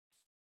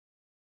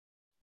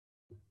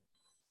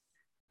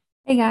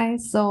Hey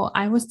guys, so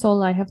I was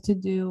told I have to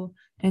do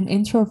an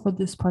intro for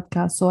this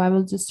podcast, so I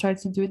will just try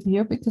to do it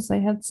here because I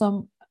had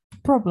some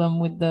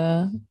problem with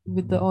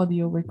the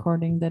audio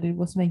recording that it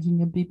was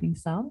making a beeping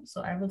sound.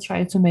 So I will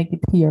try to make it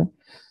here.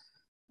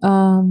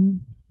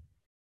 Um,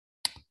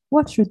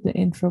 what should the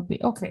intro be?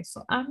 Okay,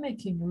 so I'm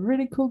making a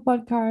really cool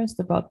podcast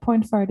about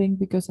point fighting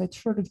because I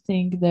truly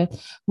think that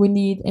we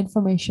need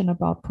information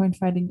about point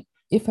fighting.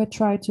 If I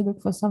try to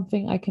look for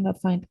something, I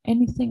cannot find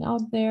anything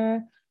out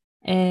there.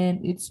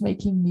 And it's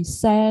making me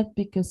sad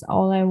because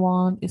all I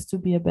want is to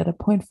be a better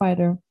point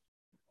fighter.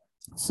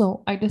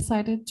 So I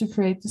decided to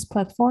create this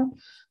platform.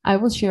 I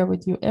will share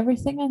with you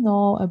everything I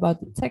know about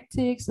the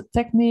tactics, the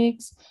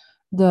techniques,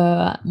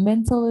 the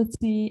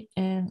mentality,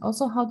 and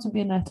also how to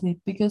be an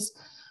athlete. Because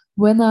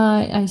when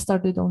I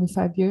started only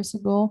 5 years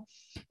ago,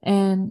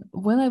 and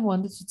when I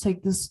wanted to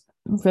take this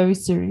very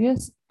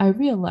serious, I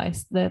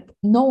realized that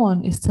no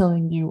one is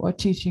telling you or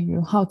teaching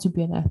you how to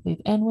be an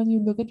athlete. And when you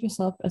look at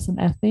yourself as an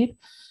athlete,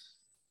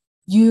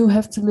 you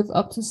have to live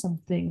up to some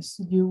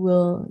things. You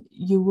will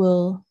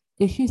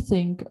if you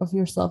think of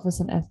yourself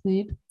as an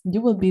athlete, you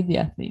will be the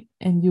athlete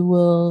and you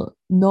will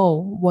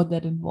know what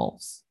that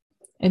involves.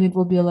 And it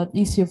will be a lot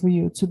easier for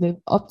you to live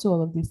up to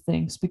all of these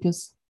things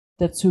because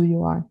that's who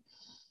you are.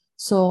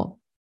 So,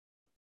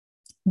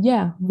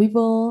 yeah, we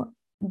will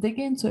dig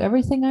into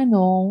everything I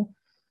know.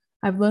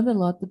 I've learned a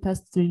lot the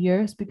past 3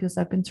 years because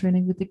I've been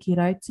training with the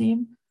Kirai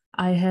team.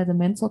 I had a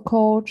mental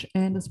coach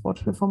and a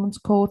sports performance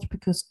coach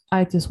because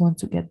I just want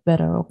to get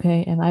better,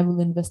 okay? And I will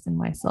invest in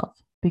myself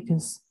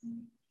because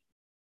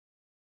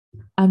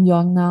I'm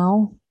young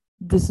now.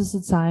 This is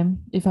the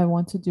time. If I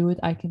want to do it,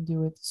 I can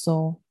do it.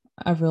 So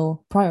I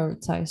will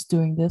prioritize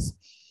doing this.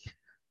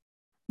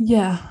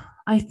 Yeah,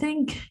 I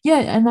think, yeah,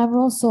 and I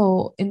will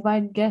also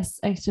invite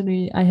guests.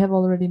 Actually, I have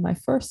already my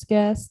first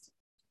guest,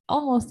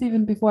 almost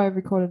even before I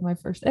recorded my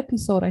first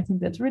episode. I think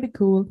that's really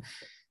cool.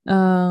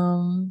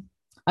 Um,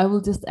 I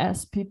will just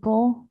ask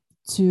people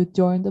to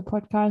join the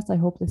podcast. I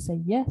hope they say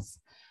yes.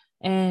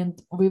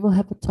 And we will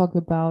have a talk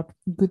about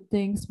good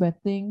things, bad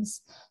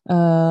things.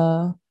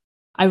 Uh,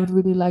 I would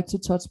really like to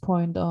touch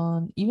point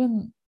on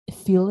even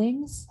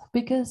feelings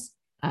because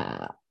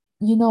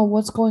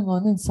what's going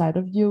on inside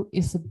of you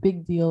is a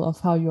big deal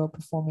of how you're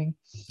performing.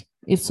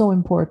 It's so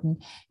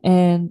important.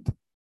 And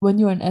when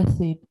you're an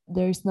athlete,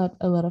 there is not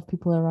a lot of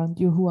people around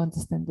you who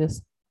understand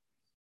this.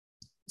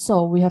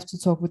 So we have to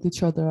talk with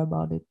each other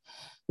about it.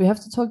 We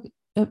have to talk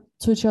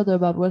to each other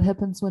about what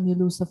happens when you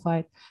lose a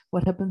fight,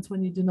 what happens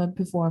when you do not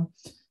perform,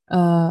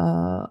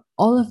 all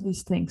of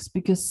these things,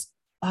 because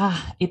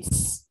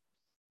it's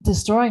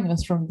destroying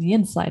us from the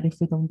inside if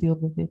we don't deal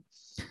with it.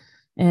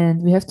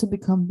 And we have to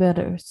become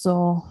better.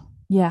 So,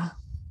 yeah,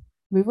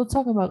 we will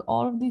talk about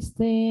all of these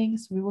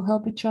things. We will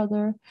help each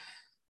other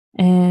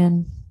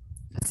and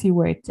see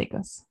where it takes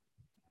us.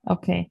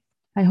 Okay.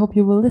 I hope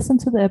you will listen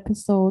to the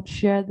episode,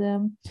 share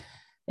them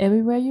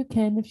everywhere you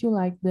can if you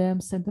like them,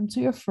 send them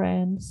to your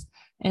friends.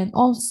 And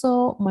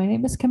also, my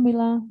name is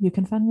Camila. You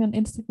can find me on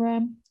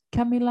Instagram,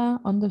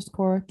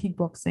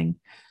 Camila_kickboxing.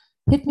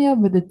 Hit me up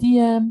with a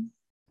DM,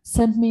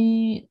 send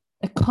me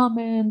a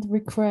comment,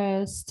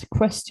 request,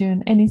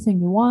 question, anything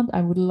you want.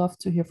 I would love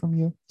to hear from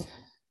you.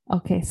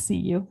 Okay, see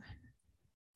you.